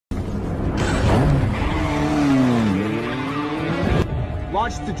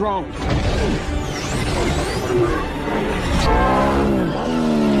Launch the drones.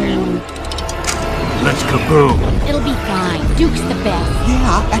 Let's kaboom. It'll be fine. Duke's the best.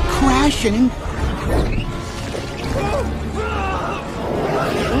 Yeah, at crashing.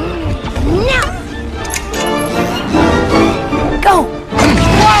 Now! Go!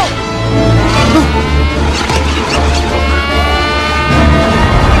 Whoa!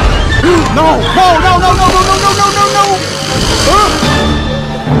 No! No! No! No! No! No! No! No! No! No!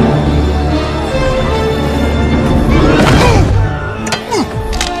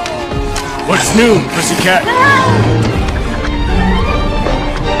 What's new, pussycat?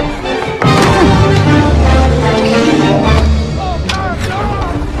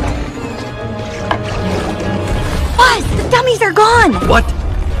 Buzz, the dummies are gone! What?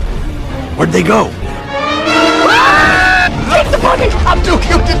 Where'd they go? Take the bunny! I'm too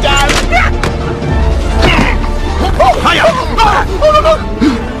cute to die! Hiya!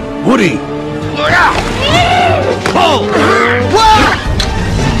 Woody! Pull!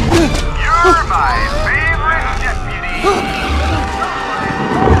 You're my favorite deputy.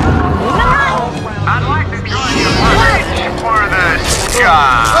 I'd like to join you for the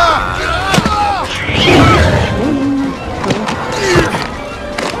job.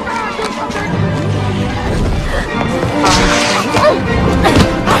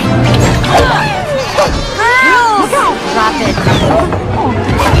 Drop it.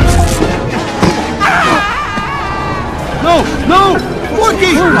 No! No!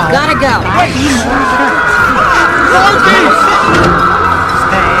 Forky! Gotta go.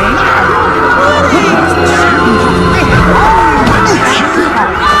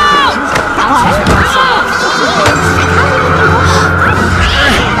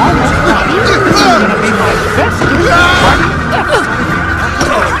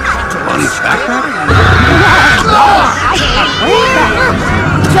 Bunny's backpack?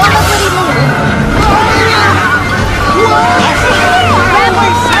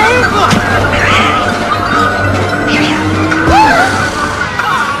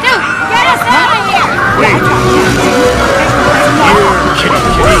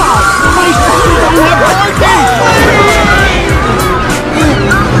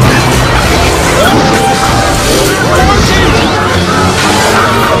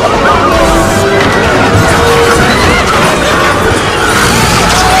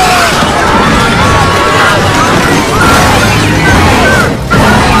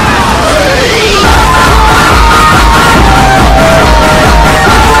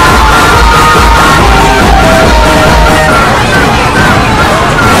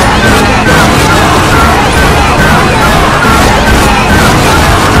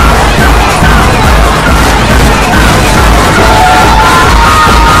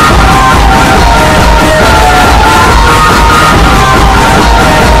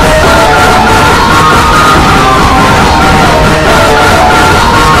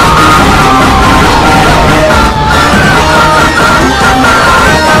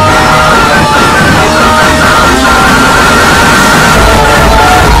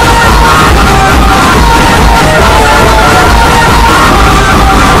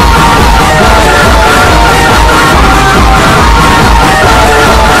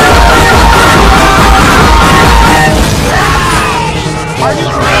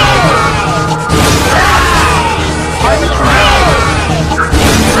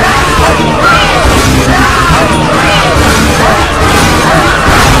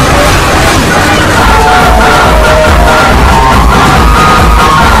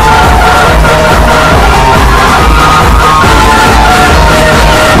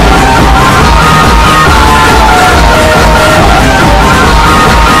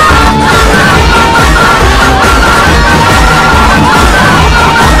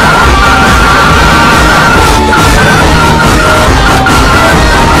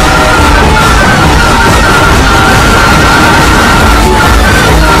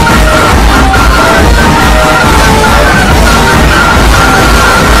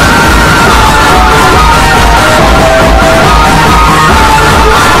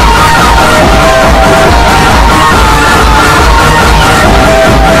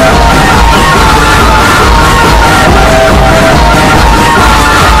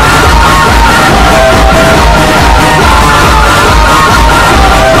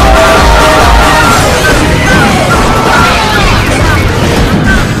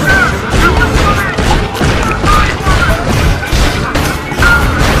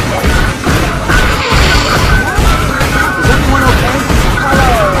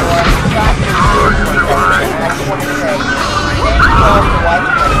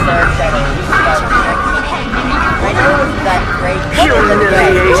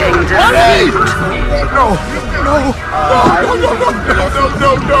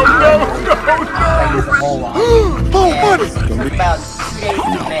 days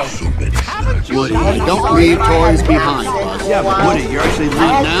to make. Woody, don't leave toys behind, Buzz. yeah, but Woody, you're actually I leaving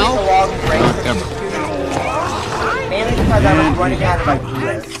had to now? take a long break Not from ever. YouTube, mainly because I was running out of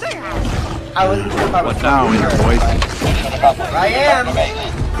ideas. I wasn't sure if I was What now, going to boys? Here I am.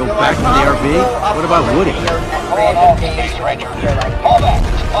 Go So back to the RV? What about Woody?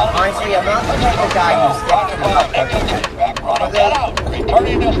 Honestly, I'm not the type of guy who sticks to the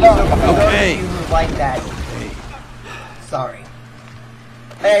Okay. who like that. Sorry.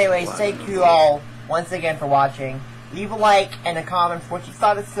 But anyways, thank you all once again for watching. Leave a like and a comment for what you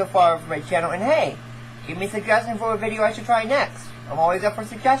thought of so far of my channel, and hey, give me a suggestion for a video I should try next. I'm always up for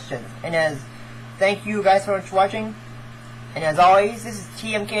suggestions. And thank you guys so much for watching. And as always, this is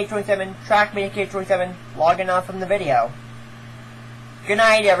TMK27, TrackManiaK27, logging off from the video. Good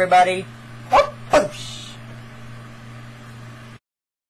night, everybody.